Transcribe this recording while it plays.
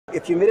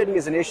If humidity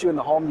is an issue in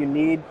the home, you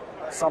need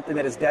something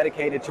that is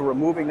dedicated to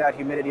removing that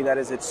humidity. That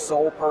is its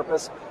sole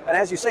purpose. And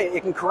as you say,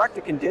 it can correct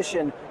a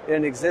condition in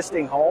an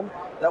existing home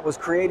that was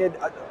created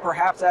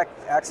perhaps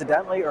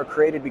accidentally or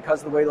created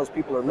because of the way those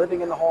people are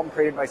living in the home,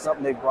 created by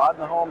something they brought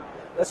in the home.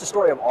 That's the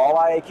story of all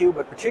IAQ,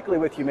 but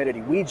particularly with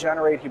humidity. We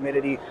generate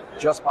humidity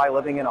just by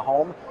living in a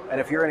home, and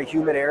if you're in a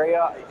humid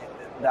area,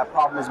 that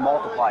problem is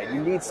multiplied.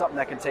 You need something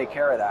that can take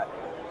care of that.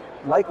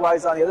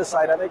 Likewise, on the other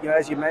side of it,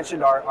 as you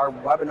mentioned, our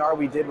webinar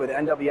we did with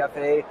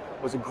NWFA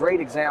was a great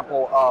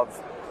example of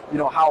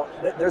how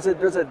there's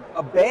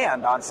a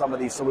band on some of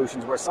these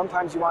solutions where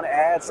sometimes you want to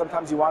add,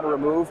 sometimes you want to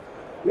remove.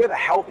 We have a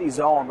healthy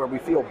zone where we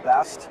feel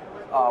best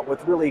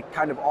with really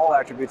kind of all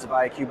attributes of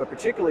IAQ, but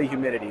particularly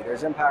humidity.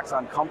 There's impacts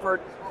on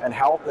comfort and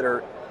health that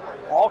are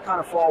all kind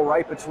of fall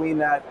right between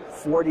that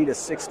 40 to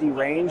 60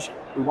 range.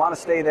 We want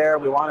to stay there,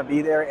 we want to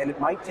be there, and it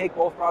might take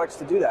both products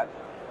to do that.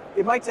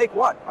 It might take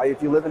what?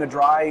 If you live in a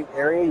dry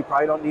area, you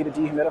probably don't need a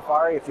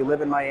dehumidifier. If you live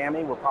in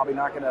Miami, we're probably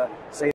not going to say